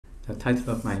The title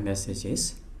of my message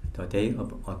is The Day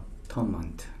of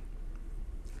Atonement.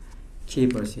 Key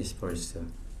verse is verse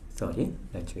 30.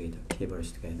 Let's read the key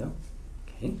verse together.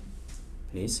 Okay,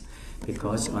 please.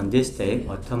 Because on this day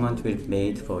atonement will be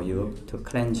made for you to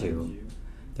cleanse you.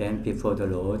 Then before the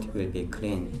Lord will be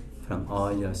clean from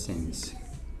all your sins.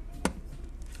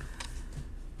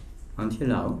 Until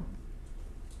now,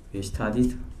 we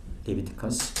studied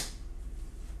Leviticus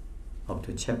up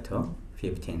to chapter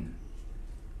 15.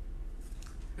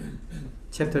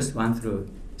 Chapters 1 through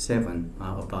 7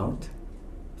 are about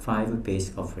 5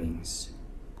 basic offerings: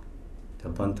 the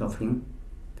burnt offering,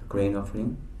 the grain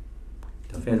offering,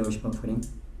 the fellowship offering,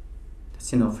 the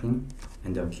sin offering,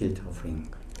 and the guilt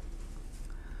offering.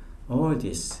 All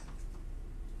this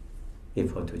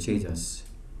refer to Jesus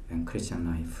and Christian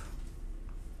life.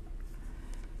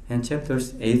 And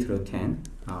chapters 8 through 10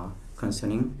 are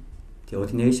concerning the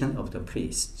ordination of the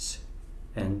priests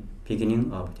and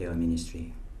beginning of their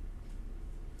ministry.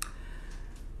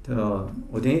 The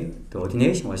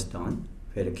ordination was done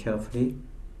very carefully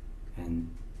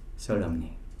and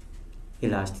solemnly.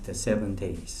 It lasted 7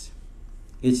 days.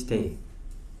 Each day,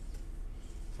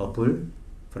 a bull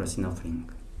for a sin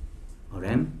offering, a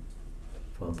ram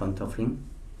for a burnt offering,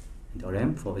 and a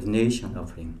ram for ordination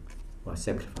offering was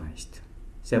sacrificed.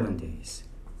 7 days,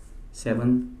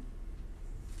 7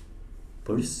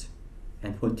 bulls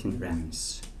and 14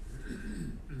 rams.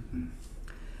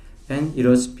 And it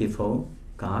was before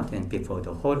God and before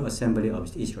the whole assembly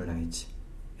of the Israelites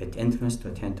at the entrance to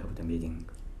the tent of the meeting.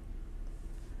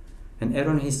 And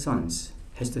Aaron and his sons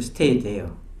has to stay there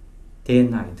day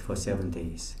and night for 7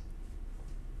 days.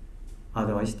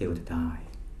 Otherwise they would die.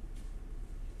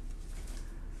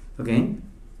 Again,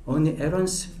 only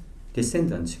Aaron's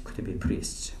descendants could be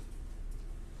priests.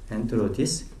 And through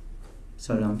this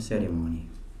solemn ceremony,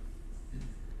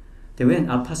 then when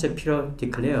Apostle Peter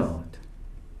declared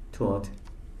toward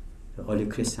the early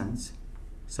Christians,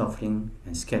 suffering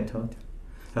and scattered,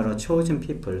 there are chosen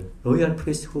people, royal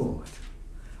priesthood.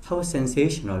 How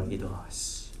sensational it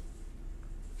was.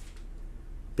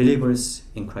 Believers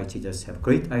in Christ Jesus have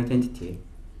great identity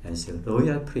as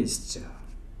royal priests.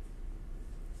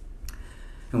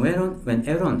 And when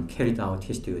Aaron carried out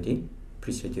his duty,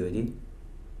 priestly duty,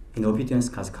 in obedience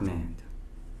to God's command,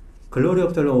 glory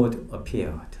of the Lord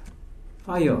appeared.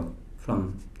 Fire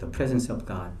from the presence of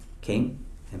God came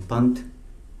and burnt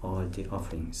all the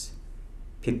offerings.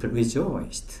 People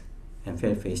rejoiced and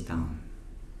fell face down.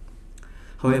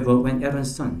 However, when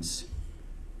Aaron's sons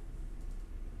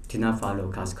did not follow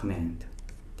God's command,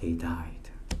 they died.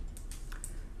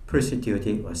 Priestly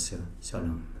duty was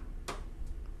solemn.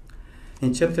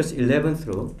 In chapters 11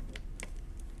 through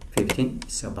 15,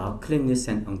 it's about cleanness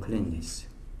and uncleanness.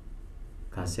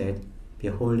 God said, "Be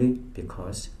holy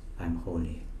because I am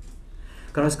holy."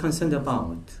 God was concerned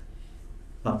about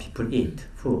what people eat,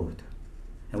 food,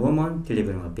 a woman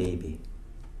delivering a baby,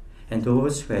 and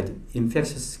those who had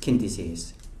infectious skin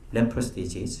disease, leprous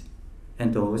disease,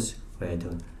 and those who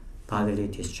had bodily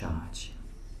discharge.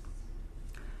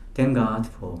 Thank God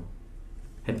for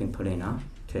helping Paulina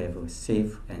to have a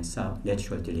safe and sound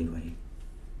natural delivery.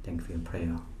 Thank you for your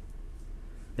prayer.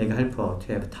 May God help her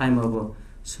to have a time of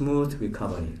smooth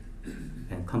recovery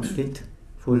and complete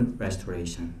full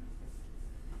restoration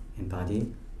in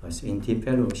body was in deep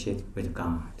fellowship with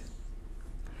God.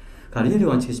 God really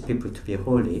wants His people to be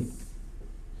holy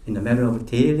in the matter of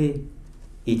daily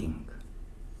eating.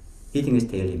 Eating is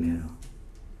daily matter.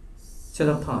 Set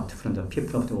apart from the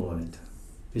people of the world.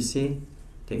 You see,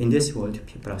 that in this world,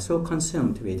 people are so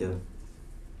consumed with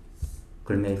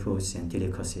gourmet foods and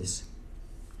delicacies.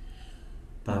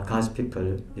 But God's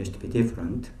people used to be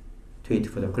different, to eat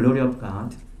for the glory of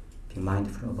God, being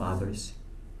mindful of others,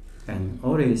 and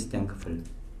always thankful,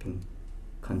 being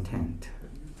content.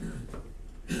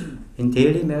 In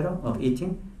daily matter of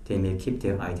eating, they may keep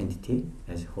their identity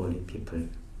as holy people.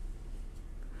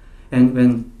 And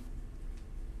when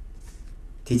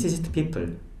diseased people,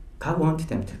 God wants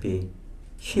them to be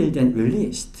healed and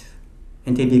released,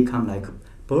 and they become like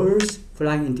birds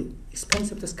flying in the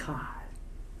expanse of the sky.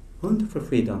 Wonderful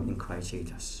freedom in Christ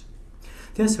Jesus.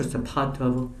 That's also part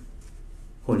of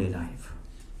holy life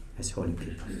as holy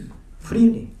people.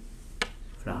 Freely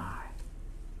fly.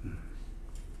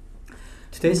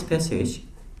 Today's passage,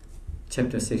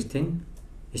 chapter 16,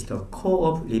 is the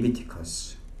core of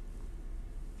Leviticus.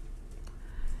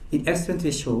 It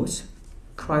excellently shows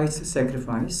Christ's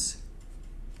sacrifice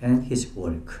and His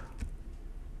work.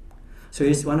 So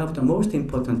it's one of the most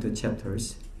important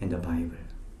chapters in the Bible.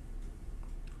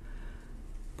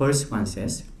 Verse 1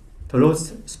 says, "The Lord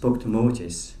spoke to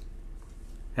Moses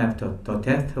after the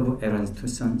death of Aaron's 2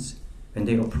 sons when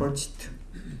they approached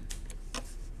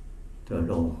the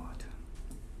Lord.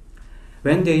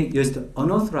 When they used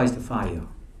unauthorized fire,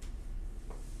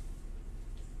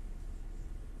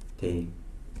 they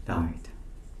died.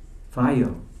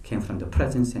 Fire came from the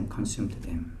presence and consumed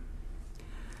them.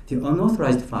 The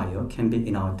unauthorized fire can be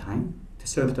in our time to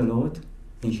serve the Lord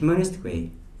in humanistic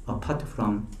way, apart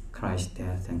from Christ's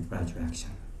death and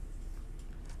resurrection.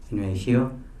 Anyway,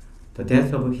 here, the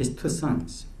death of his two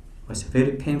sons was a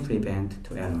very painful event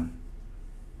to Aaron.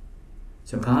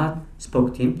 So God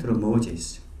spoke to him through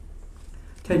Moses.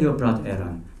 Tell your brother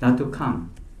Aaron not to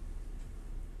come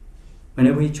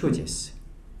whenever he chooses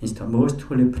into the most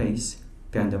holy place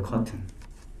behind the curtain,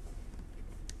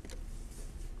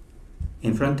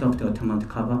 in front of the atonement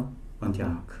cover on the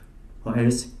ark, or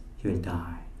else he will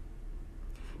die.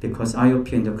 Because I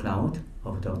appear in the cloud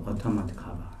of the atonement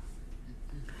cover.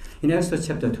 In Exodus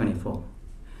chapter 24,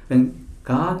 when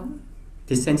God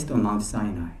descended on Mount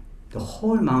Sinai, the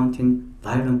whole mountain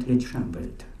violently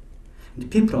trembled. The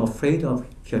people are afraid of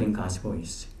hearing God's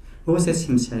voice. Moses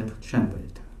himself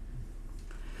trembled.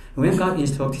 When God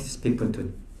instructed his people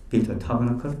to build a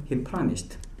tabernacle, he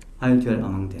promised, I will dwell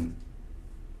among them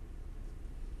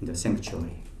in the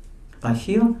sanctuary. But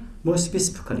here, more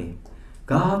specifically,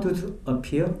 God would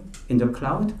appear in the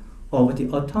cloud of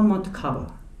the atonement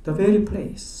cover, the very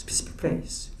place, specific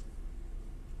place.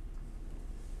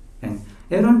 And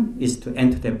Aaron is to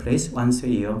enter that place once a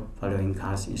year following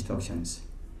God's instructions.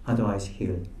 Otherwise,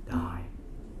 he'll die.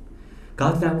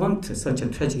 God did not want such a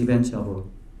tragic event of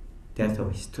death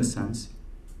of his two sons.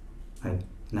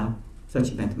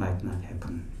 Such event might not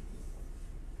happen.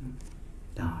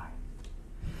 Die.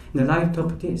 In the light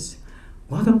of this,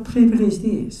 what a privilege it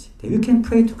is that you can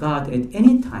pray to God at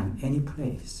any time, any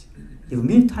place. You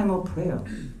meet time of prayer.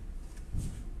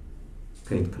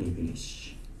 Great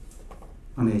privilege.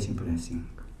 Amazing blessing.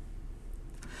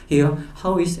 Here,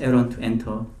 how is Aaron to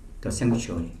enter the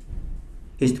sanctuary?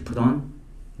 He is to put on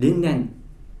linen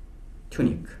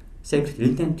tunic, sacred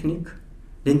linen tunic,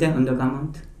 linen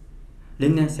undergarment,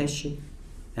 linen sash,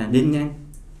 and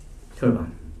linen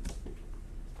turban.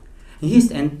 He is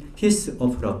to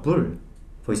offer a bull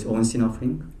for his own sin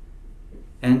offering,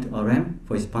 and a ram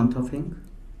for his burnt offering,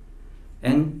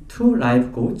 and 2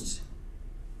 live goats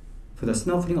for the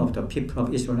sin offering of the people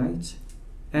of Israelites,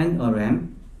 and a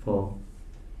ram for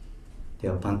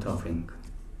their burnt offering.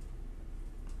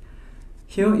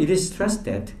 Here it is stressed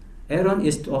that Aaron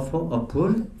is to offer a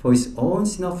bull for his own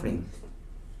sin offering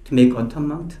to make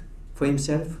atonement for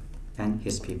himself and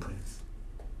his people.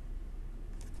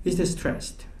 It is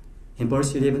stressed. In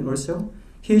verse 11 also,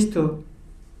 he is to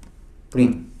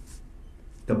bring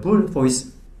the bull for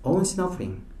his own sin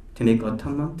offering to make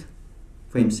atonement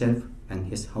for himself and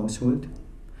his household.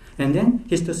 And then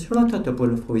he is to slaughter the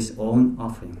bull for his own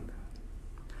offering.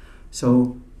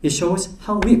 So it shows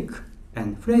how weak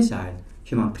and fragile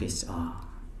human priests are.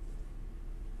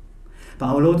 But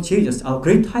our Lord Jesus, our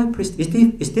great high priest,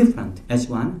 is different as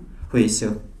one who is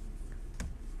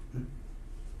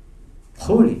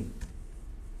holy,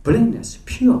 blameless,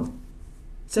 pure,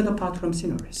 set apart from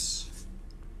sinners.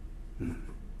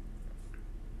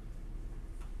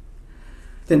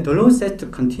 Then the Lord said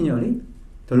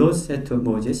to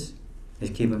Moses, he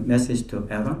gave a message to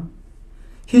Aaron,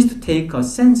 he is to take a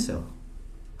censer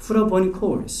full of burning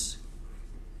coals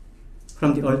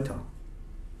from the altar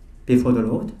before the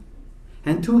Lord,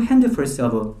 and 2 handfuls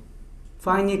of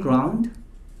finely ground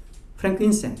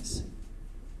frankincense,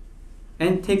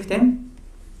 and take them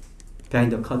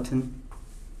behind the curtain,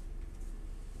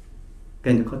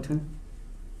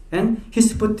 and he is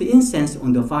to put the incense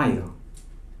on the fire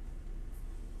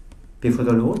before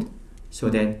the Lord, so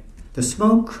that the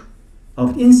smoke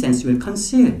of the incense will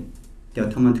conceal the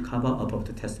atonement cover above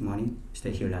the testimony, so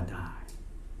that he will not die.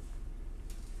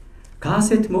 God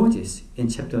said to Moses in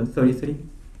chapter 33,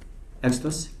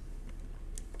 Exodus,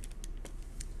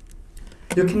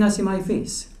 you cannot see my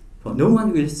face, for no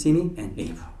one will see me and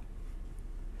live.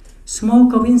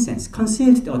 Smoke of incense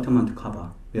concealed the atonement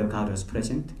cover where God was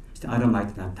present, so that Aaron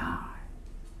might not die.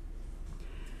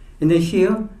 And then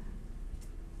here,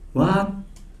 what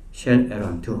shall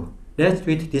Aaron do? Let's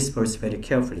read this verse very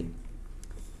carefully.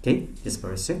 Okay, this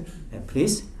verse,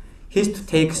 please. He is to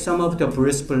take some of the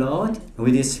bull's blood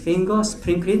with his finger,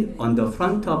 sprinkle it on the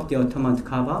front of the atonement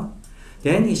cover.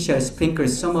 Then he shall sprinkle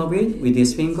some of it with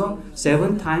his finger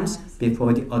 7 times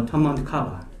before the atonement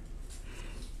cover.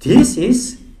 This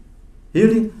is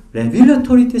really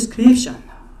revelatory description.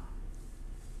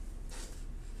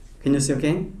 Can you see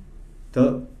again?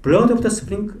 The blood of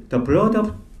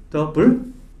the bull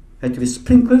had to be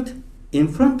sprinkled in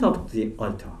front of the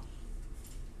altar.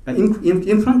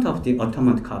 in front of the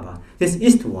atonement cover. That's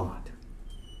eastward.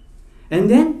 And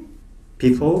then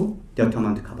before the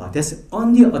atonement cover, that's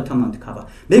on the atonement cover.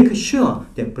 Make sure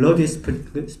the blood is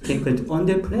sprinkled on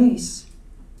the place.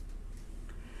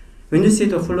 When you see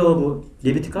the flow of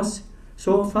Leviticus,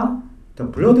 so far the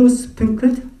blood was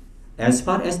sprinkled as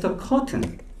far as the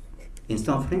curtain in sin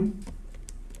offering.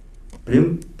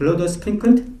 Blood was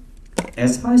sprinkled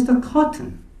as far as the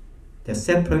curtain that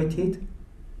separated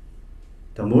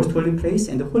the most holy place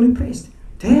and the holy place.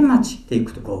 That much they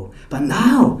could go. But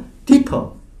now,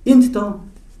 deeper into the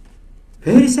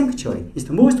very sanctuary, is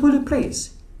the most holy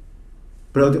place.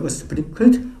 Blood was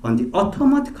sprinkled on the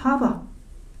atonement cover.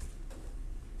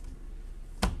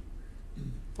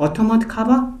 Atonement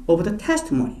cover of the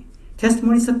testimony.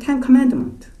 Testimony is the 10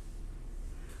 Commandments.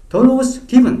 The law was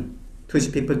given to his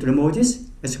people through Moses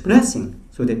as a blessing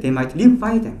so that they might live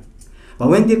by them. But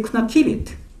when they could not keep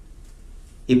it,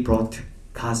 it brought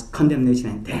God's condemnation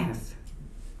and death.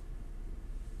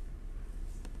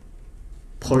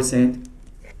 Paul said,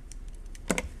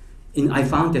 I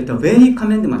found that the very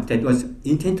commandment that was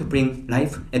intended to bring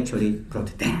life actually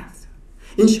brought death.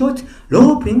 In short,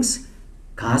 law brings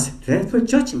God's dreadful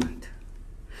judgment.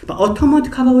 But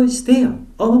atonement cover is there,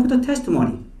 above the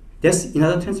testimony. That's, in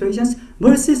other translations,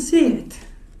 mercy seat.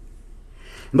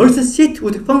 Mercy seat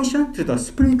would function through the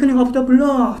sprinkling of the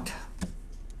blood.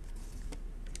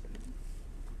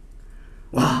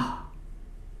 Wow!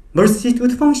 Mercy seat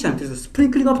would function through the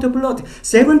sprinkling of the blood.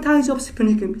 7 times of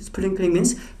sprinkling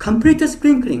means complete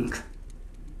sprinkling.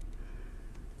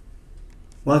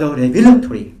 What a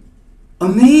revelatory,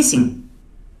 amazing,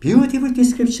 beautiful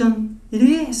description it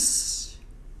is.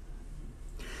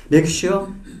 Make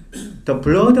sure the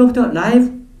blood of the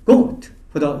live goat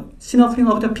for the sin offering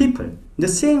of the people, in the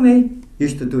same way you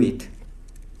used to do it,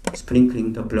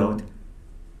 sprinkling the blood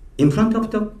in front of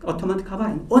the atonement cover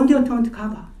and on the atonement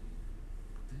cover.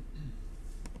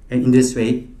 And in this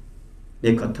way,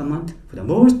 make atonement for the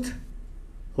most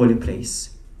holy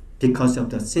place because of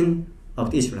the sin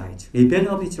of the Israelites, rebellion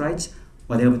of the Israelites,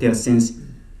 whatever their sins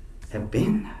have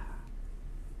been.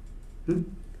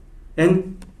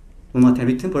 And one more time,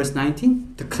 written verse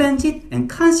 19, to cleanse it and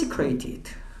consecrate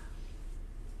it.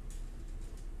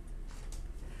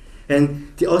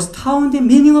 And the astounding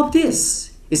meaning of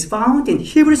this is found in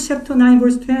Hebrews chapter 9,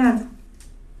 verse 12.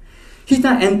 He did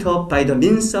not enter by the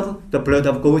means of the blood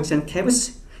of goats and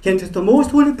calves. He entered the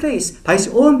most holy place by his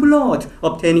own blood,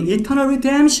 obtaining eternal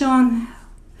redemption.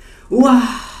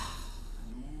 Wow!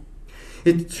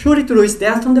 It truly through his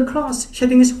death on the cross,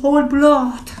 shedding his whole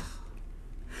blood.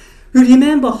 You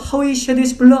remember how he shed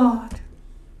his blood.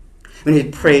 When he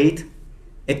prayed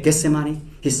at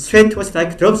Gethsemane, his sweat was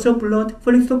like drops of blood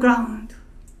falling to the ground.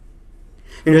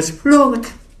 When he was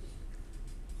flogged,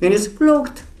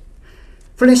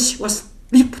 flesh was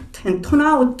ripped and torn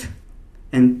out,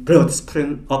 and blood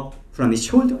sprang up from his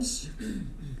shoulders.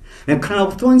 When a crown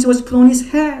of thorns was put on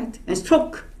his head and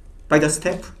struck by the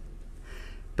step,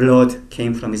 blood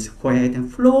came from his forehead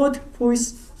and flowed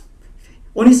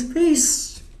on his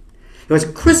face. He was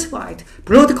crucified.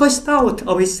 Blood gushed out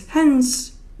of his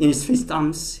hands in his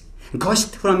thumbs,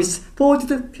 gushed from his body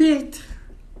to the feet.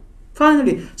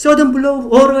 Finally, sudden blow of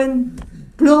water and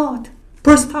blood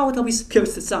burst out of his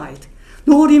pierced side.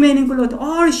 No remaining blood,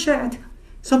 all shed.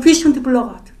 Sufficient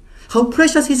blood. How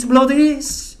precious his blood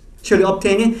is, surely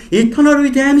obtaining eternal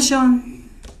redemption.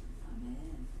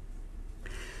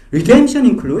 Redemption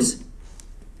includes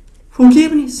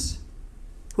forgiveness.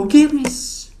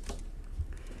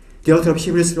 The author of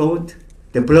Hebrews wrote,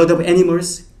 the blood of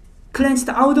animals cleansed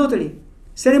outwardly,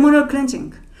 ceremonial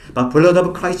cleansing, but blood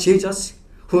of Christ Jesus,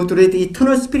 who through the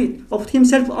eternal Spirit of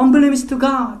himself unblemished to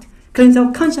God, cleansed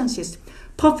our consciences,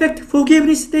 perfect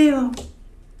forgiveness there.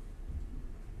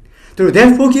 Through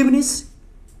that forgiveness,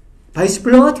 by his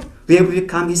blood, we have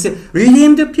become his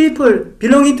redeemed people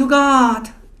belonging to God.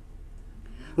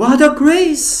 What a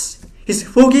grace! He's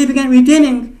forgiving and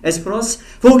redeeming as for us,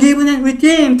 forgiven and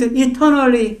redeemed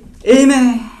eternally.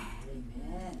 Amen.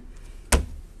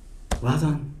 What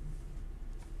a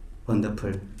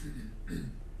wonderful,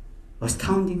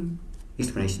 astounding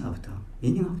explanation of the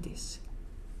meaning of this.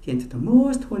 He entered the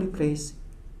most holy place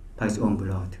by his own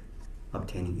blood,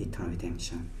 obtaining eternal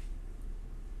redemption.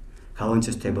 God wants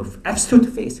us to have absolute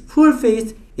faith, full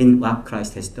faith in what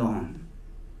Christ has done.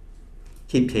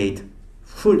 He paid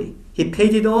fully. He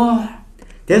paid it all.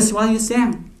 That's why you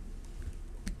sang.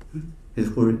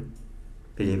 With full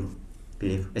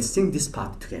believe. Let's sing this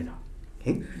part together.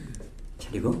 Okay?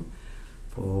 그리고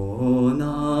For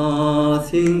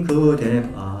nothing could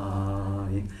have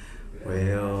I,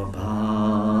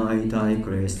 whereby thy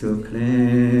grace to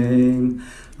claim,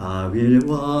 I will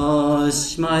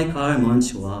wash my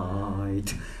garments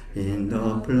white in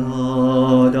the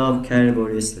blood of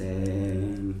Calvary's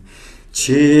Lamb.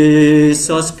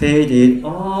 Jesus paid it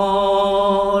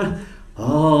all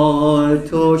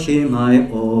to him I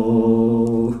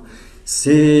owe.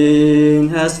 Sin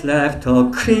has left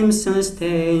a crimson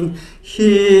stain,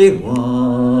 he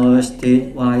washed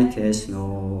it white as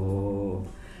snow.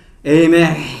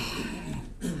 Amen.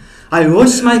 I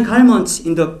wash my garments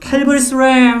in the Calvary's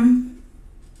Lamb.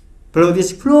 Blood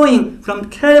is flowing from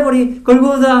Calvary,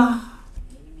 Golgotha.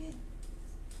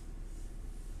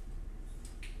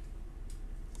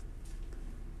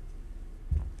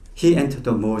 He entered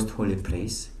the most holy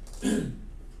place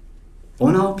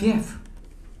on our behalf.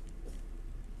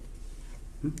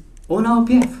 On our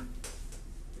behalf.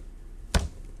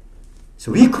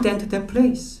 So we could enter that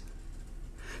place.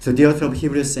 So the author of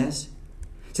Hebrews says,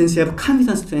 since we have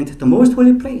confidence to enter the most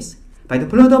holy place by the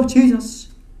blood of Jesus,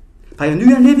 by a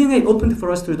new and living way opened for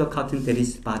us through the curtain that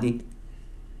is His body.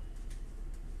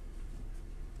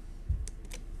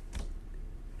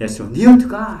 Let's draw near to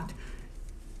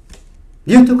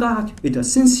God with a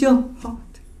sincere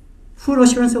heart, full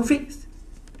assurance of faith,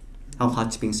 our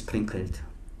hearts being sprinkled.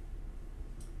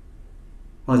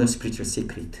 What a spiritual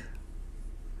secret.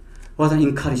 What an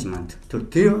encouragement to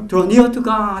draw near to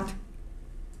God.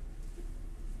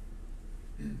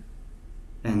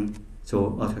 And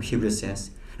so author Hebrews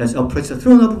says, let's approach the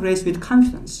throne of grace with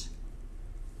confidence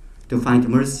to find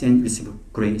mercy and receive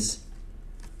grace.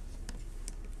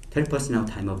 Help us in our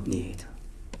time of need.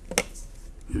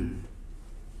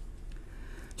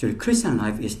 So Christian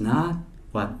life is not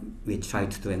what we try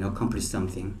to do and accomplish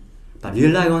something, but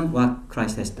rely on what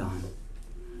Christ has done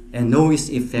and know its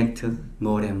effect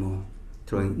more and more,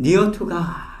 drawing near to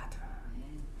God.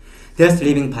 That's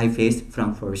living by faith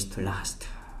from first to last.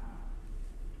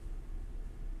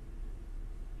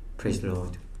 Praise the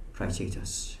Lord, Christ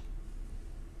Jesus.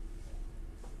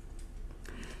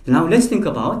 Now let's think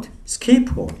about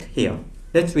scapegoat here.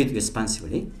 Let's read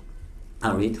responsibly.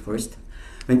 I'll read first.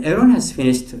 When Aaron has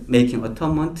finished making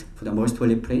atonement for the most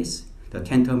holy place, the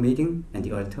tent of meeting, and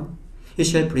the altar, he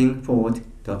shall bring forward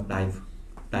the live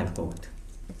goat.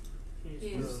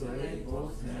 He will lay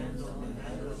both hands on the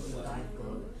head of the live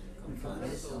goat,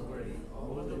 confess over it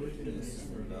all the wickedness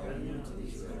and rebellion of the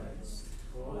Israelites,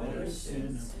 all their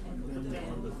sins, and put them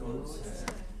on the goat's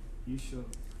head.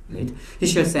 Right. He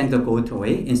shall send the goat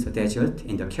away into the desert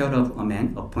in the care of a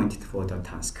man appointed for the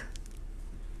task.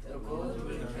 The goat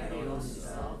will carry on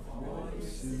himself all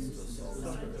his sins to the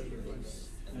sacrifice,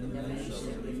 and the man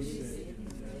shall release it in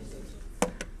the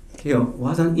desert. Here,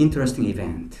 what an interesting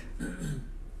event.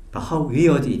 But how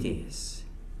weird it is.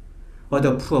 What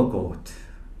a poor goat.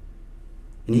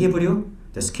 In Hebrew,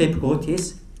 the scapegoat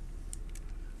is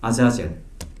Azazel.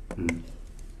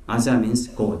 Azar means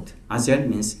goat. Azel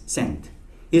means sent.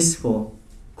 It's for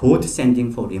goat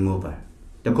sending for removal.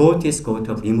 The goat is goat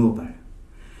of removal.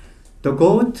 The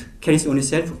goat carries on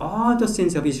itself all the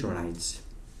sins of Israelites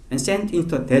and sent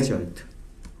into the desert.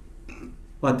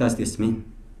 What does this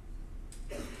mean?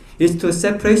 It's to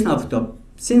separation of the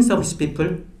sins of his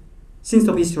people, sins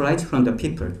of Israelites from the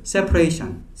people.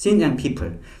 Separation, sin and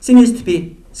people. Sin is to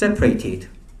be separated.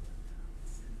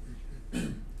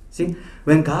 See,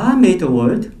 when God made the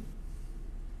world,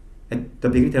 at the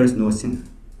beginning there is no sin.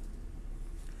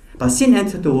 But sin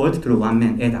entered the world through one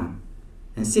man, Adam.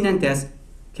 And sin and death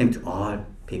came to all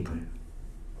people.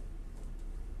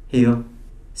 Here,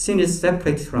 sin is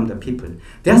separated from the people.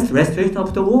 That's the restoration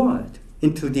of the world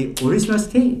into the original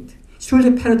state.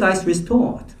 Surely paradise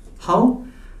restored. How?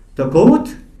 The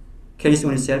goat carries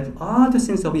on itself all the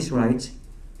sins of Israelites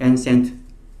and sent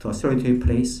to a solitary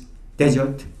place,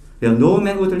 desert, where no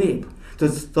man would live.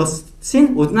 The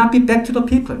sin would not be back to the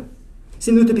people.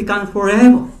 Sin would be gone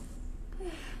forever.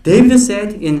 David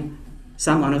said in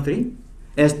Psalm 103,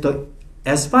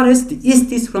 as far as the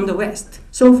east is from the west,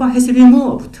 so far has he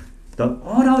removed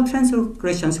all our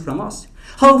transgressions from us.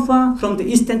 How far from the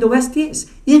east and the west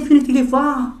is? Infinitely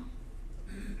far.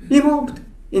 Removed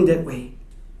in that way.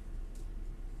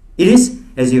 It is,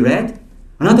 as you read,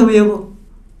 another way of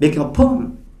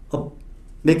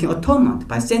making atonement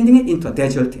by sending it into a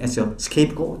desert as a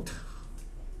scapegoat.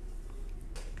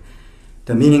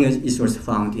 The meaning is also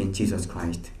found in Jesus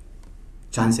Christ.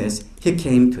 John says, He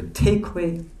came to take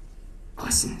away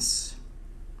our sins,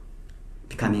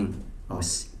 becoming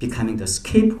the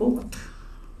scapegoat.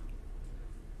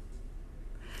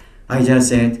 Isaiah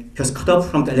said, He was cut off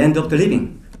from the land of the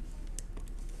living.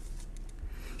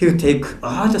 He would take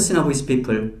all the sin of His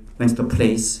people, went to the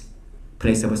place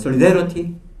of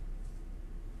solidarity,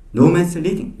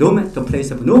 the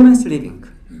place of no man's living.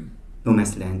 no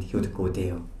man's land, he would go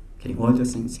there, getting all the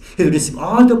sins. He would receive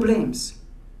all the blames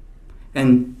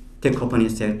and take upon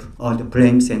himself all the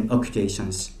blames and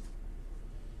accusations.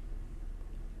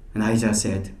 And Isaiah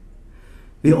said,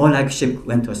 we all like sheep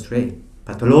went astray,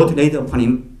 but the Lord laid upon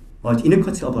him all the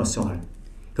iniquity of us all.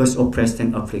 He was oppressed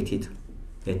and afflicted,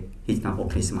 yet he did not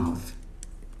open his mouth.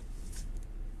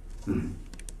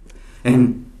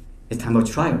 And at the time of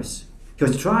trials, he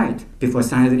was tried before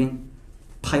Sanhedrin,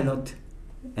 Pilate,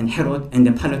 and Herod, and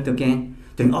then Pilate again.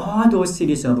 During all those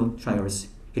series of trials,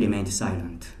 he remained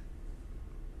silent.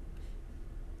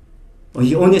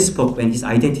 He only spoke when his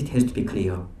identity has to be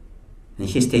clear. And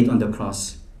he stayed on the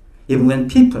cross. Even when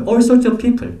people, all sorts of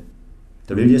people,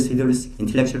 the religious leaders,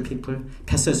 intellectual people,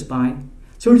 passers-by,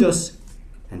 soldiers,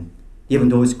 and even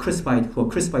those crucified who were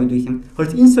crucified with him,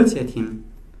 heard insults at him,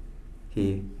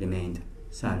 he remained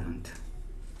silent.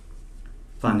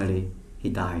 Finally, he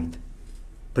died,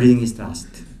 breathing his last.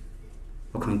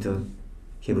 According to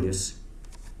Hebrews,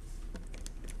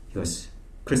 he was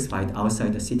crucified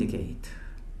outside the city gate.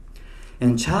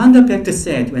 And John the Baptist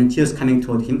said, when Jesus coming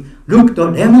toward him, look, the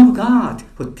Lamb of God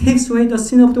who takes away the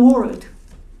sin of the world.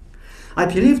 I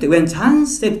believe that when John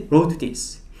wrote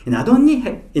this, he not only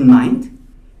have in mind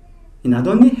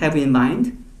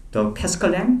the Passover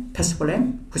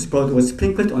lamb, whose blood was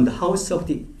sprinkled on the house of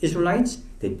the Israelites,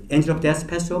 the angel of death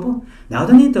Passover, not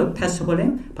only the Passover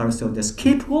lamb, but also the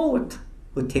scapegoat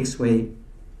who takes away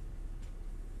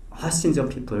all sins of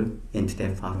people into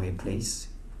that faraway place.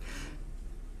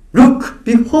 Look,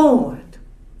 behold.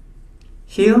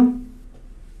 Here,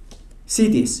 see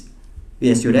this.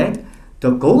 As you read,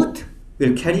 the goat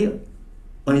will carry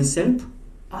on itself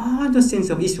all the sins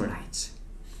of Israelites.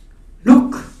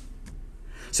 Look.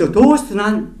 So those do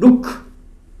not look,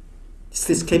 it's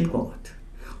the scapegoat.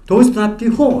 Those do not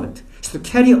behold, it's to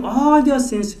carry all their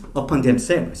sins upon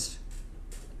themselves.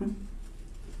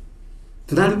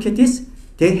 Do not look at this.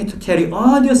 They had to carry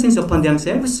all their sins upon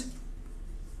themselves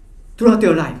throughout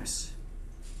their lives.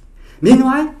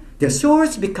 Meanwhile, their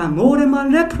souls become more and more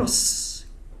leprous.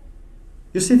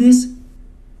 You see this?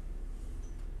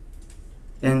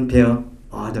 And bear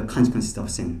all the consequences of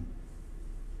sin.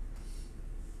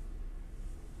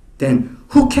 Then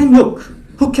who can look?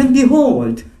 Who can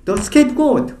behold the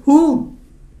scapegoat? Who?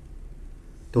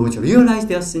 Those who realize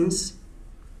their sins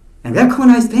and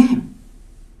recognize them.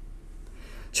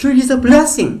 Truly is a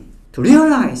blessing to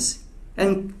realize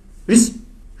and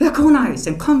recognize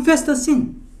and confess the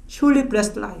sin. Surely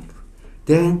blessed life.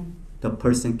 Then the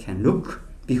person can look,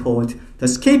 behold, the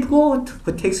scapegoat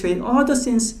who takes away all the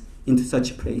sins into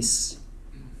such a place.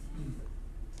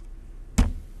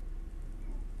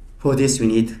 For this we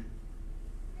need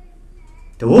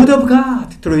the Word of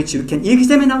God, through which we can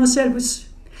examine ourselves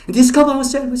and discover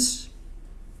ourselves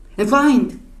and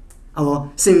find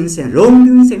our sins and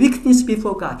wrongdoings and weakness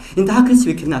before God. In darkness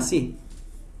we cannot see.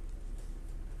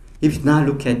 If we do not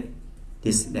look at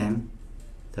this lamb,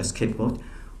 the scapegoat,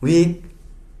 we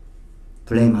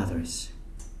blame others.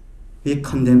 We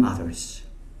condemn others,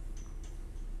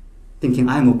 thinking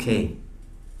I'm okay,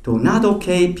 though not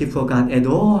okay before God at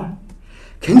all.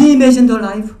 Can you imagine the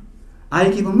life? I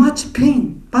give much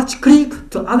pain, much grief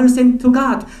to others and to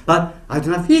God, but I do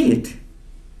not feel it.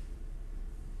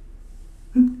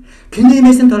 Can you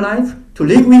imagine the life to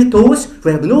live with those who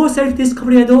have no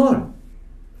self-discovery at all?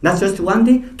 Not just one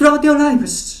day, throughout their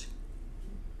lives.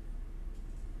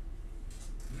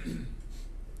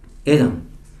 Adam,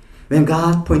 when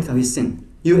God pointed out his sin,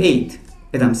 you ate,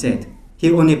 Adam said.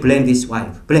 He only blamed his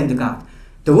wife, blamed God.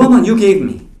 The woman you gave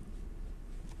me,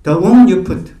 the woman you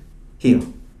put here.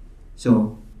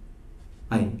 So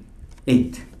I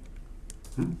ate.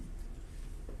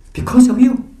 Because of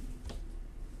you.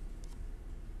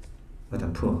 What a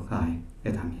poor guy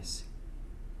Adam is.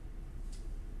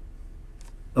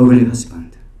 Ugly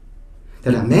husband.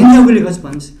 There are many ugly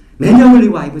husbands, many ugly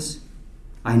wives.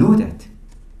 I know that.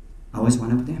 I was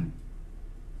one of them.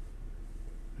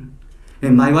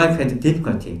 And my wife had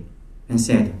difficulty and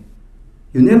said,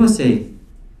 you never say,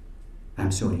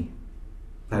 I'm sorry.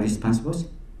 My response was,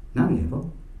 not never.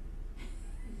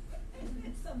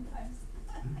 Sometimes.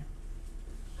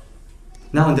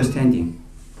 Now understanding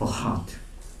her heart.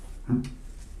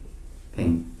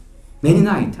 Pain. Many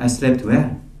nights I slept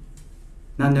well,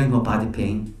 not knowing her body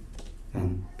pain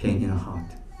and pain in her heart.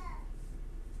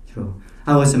 True.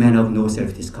 I was a man of no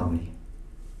self-discovery.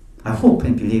 I hope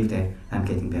and believe that I'm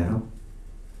getting better.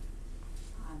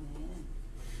 Amen.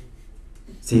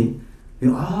 See, we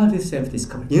all do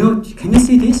self-discovery. Can you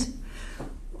see this?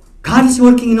 God is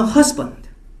working in a husband.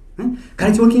 God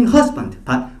is working in a husband,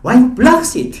 but wife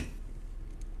blocks it.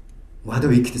 What a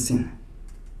wicked sin.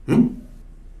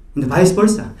 And vice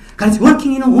versa. God is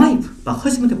working in a wife, but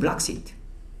husband blocks it.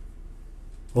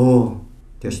 Oh,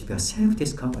 there should be a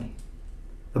self-discovery.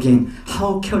 Again,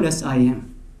 how careless I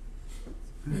am.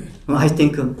 I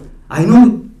think, I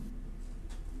know,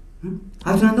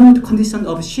 I do not know the condition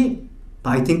of sheep,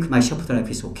 but I think my shepherd life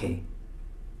is okay.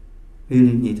 We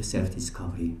really need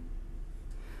self-discovery.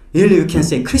 Really, you can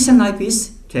say Christian life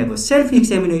is to have a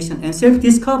self-examination and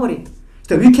self-discovery.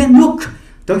 So we can look,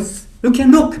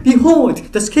 behold,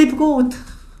 the scapegoat.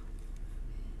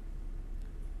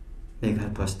 May God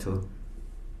help us to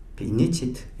be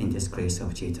enriched in this grace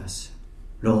of Jesus.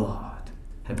 Lord,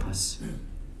 help us.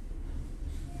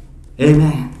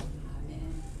 Amen.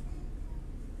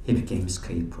 He became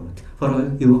scapegoat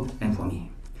for you and for me.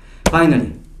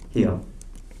 Finally, here.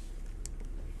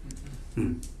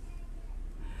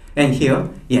 And here,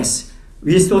 yes,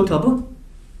 we thought of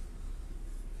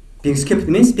being scapegoat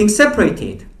means being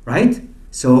separated, right?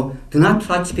 So do not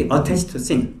try to be attached to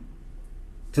sin.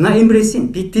 Do not embrace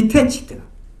sin. Be detached.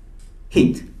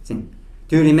 Hate sin.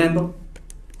 Do you remember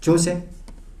Joseph?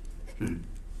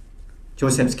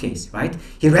 Joseph's case, right?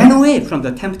 He ran away from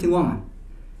the tempting woman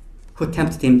who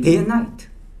tempted him day and night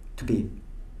to be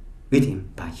with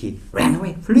him, but he ran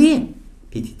away. Flee,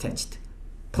 be detached.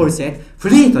 Paul said,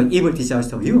 flee the evil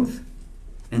desires of youth,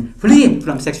 and flee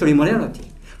from sexual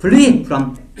immorality, flee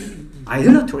from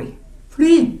idolatry,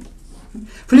 flee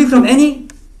from any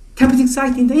tempting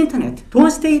site in the internet. Don't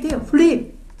stay there.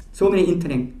 Flee. So many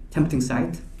internet tempting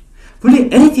sites. Flee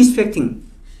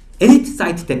any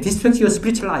site that distracts your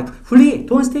spiritual life. Flee.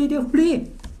 Don't stay there.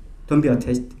 Flee. Don't be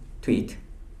attached to it.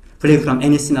 Flee from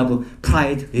any sin of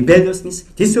pride, rebelliousness,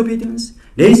 disobedience,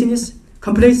 laziness,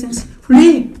 complacence.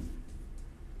 Flee.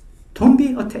 Don't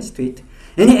be attached to it.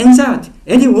 Any anxiety,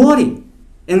 any worry,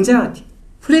 anxiety,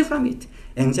 flee from it.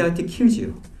 Anxiety kills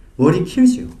you. Worry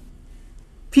kills you.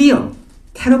 Fear,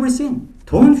 terrible sin.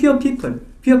 Don't fear people.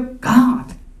 Fear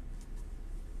God.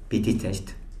 Be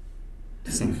detached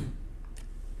to sin.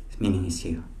 Meaning is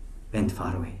here. Went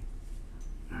far away.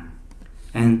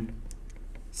 And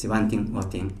see one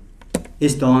thing.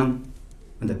 It's done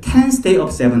on the 10th day of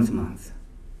 7th month.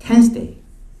 10th day.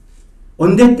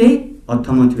 On that day,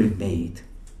 atonement will be made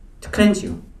to cleanse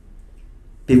you.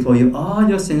 Before you, all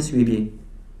your sins will be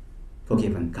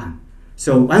forgiven, gone.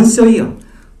 So once a year,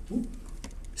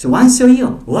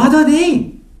 what are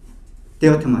they?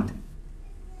 The atonement.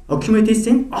 Accumulated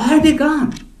sin, all be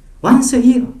gone. Once a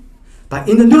year. But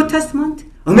in the New Testament,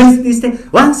 amazingly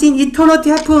said, once in eternity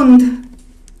happened.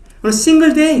 On a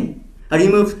single day, I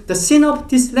removed the sin of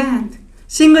this land.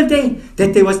 Single day.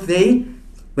 That day was the day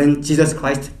when Jesus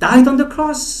Christ died on the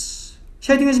cross,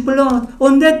 shedding his blood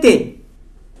on that day.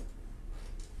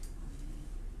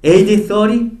 AD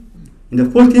 30, in the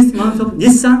 14th month of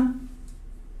Nisan,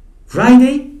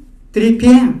 Friday, 3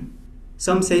 p.m.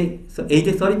 Some say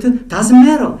AD 32, doesn't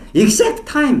matter. Exact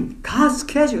time, God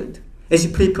scheduled, as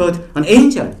he prepared an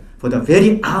angel for the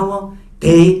very hour,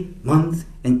 day, month,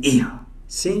 and year.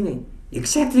 Same way,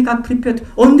 exactly God prepared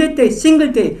on that day,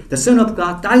 single day, the Son of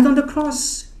God died on the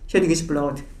cross, shedding his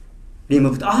blood,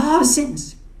 removed all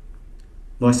sins.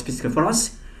 More specific for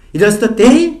us, it was the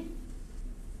day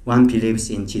one believes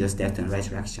in Jesus' death and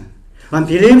resurrection. One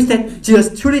believes that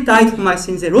Jesus truly died for my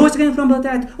sins and rose again from the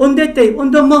dead on that day,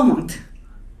 on the moment.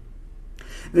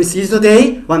 This is the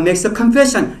day one makes a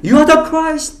confession. You are the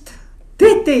Christ.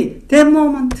 That day, that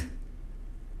moment.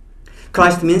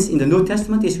 Christ means in the New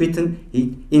Testament is written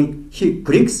in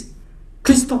Greeks,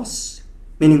 Christos,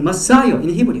 meaning Messiah in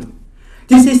Hebrew.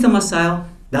 This is the Messiah,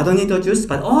 not only the Jews,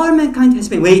 but all mankind has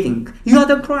been waiting. You are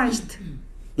the Christ.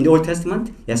 In the Old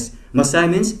Testament, yes, Messiah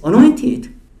means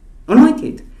anointed.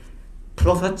 Anointed.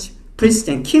 Prophets, priests,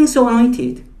 and kings are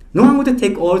anointed. No one would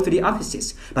take all three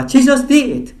offices, but Jesus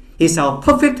did. He is our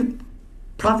perfect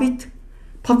prophet,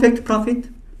 perfect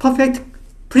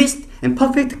priest, and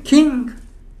perfect king.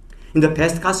 In the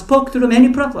past, God spoke through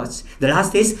many prophets. The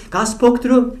last days, God spoke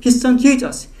through his son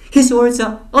Jesus. His words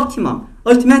are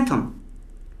ultimatum.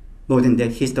 More than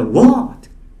that, he is the word,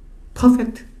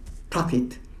 perfect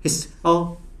prophet. He's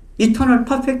our eternal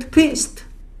perfect priest.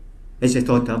 As I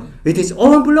thought of, with his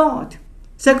own blood,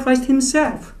 sacrificed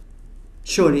himself.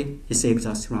 Surely he saves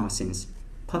us from our sins.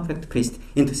 Perfect priest,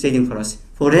 interceding for us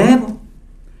forever.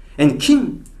 And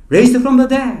king, raised from the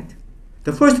dead,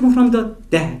 the firstborn from the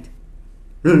dead,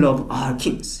 ruler of all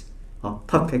kings, a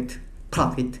perfect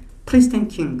prophet, priest, and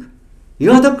king.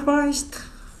 You are the Christ.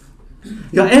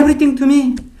 You are everything to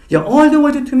me. You are all the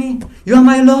world to me. You are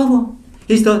my lover.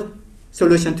 He's the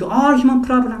solution to all human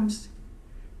problems.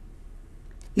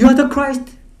 You are the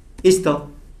Christ. Is the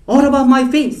all about my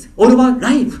faith, all about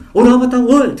life, all about the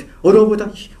world,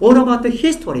 all about the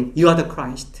history. You are the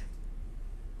Christ.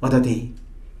 What a day.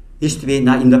 It used to be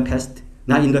not in the past,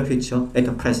 not in the future, at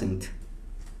the present.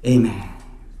 Amen.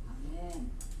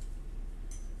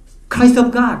 Christ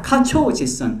of God chose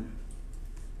His Son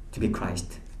to be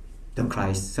Christ, the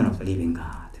Christ, Son of the living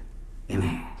God.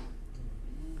 Amen.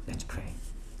 Let's pray.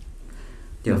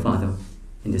 Dear Father,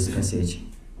 in this passage,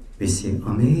 we see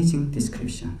amazing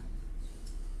description.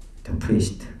 The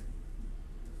priest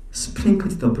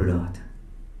sprinkled the blood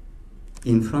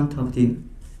in front of the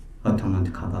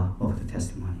atonement cover of the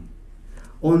testimony.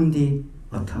 On the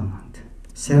atonement,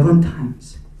 7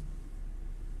 times.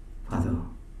 Father,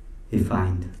 we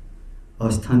find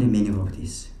astounding meaning of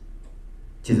this.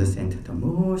 Jesus entered the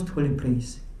most holy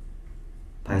place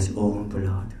by His own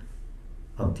blood,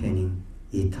 obtaining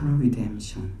eternal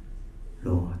redemption.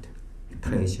 Lord, we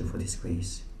praise You for this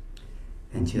grace.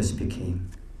 And Jesus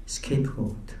became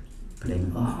scapegoat,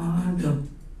 blaming all the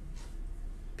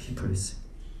people's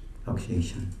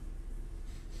accusation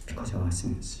because of our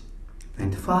sins.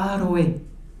 Went far away,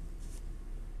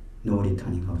 no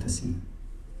returning of the sin.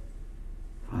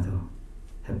 Father,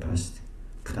 help us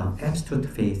put our absolute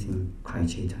faith in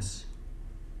Christ Jesus,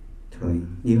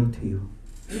 drawing near to You,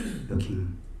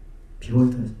 looking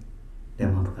beyond the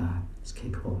Lamb of God,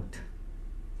 scapegoat.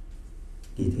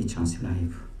 Lead each one's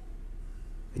life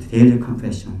with daily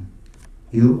confession.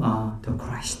 You are the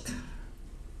Christ.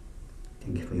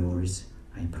 Thank You for Your words.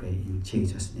 I pray in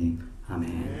Jesus' name.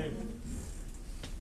 Amen.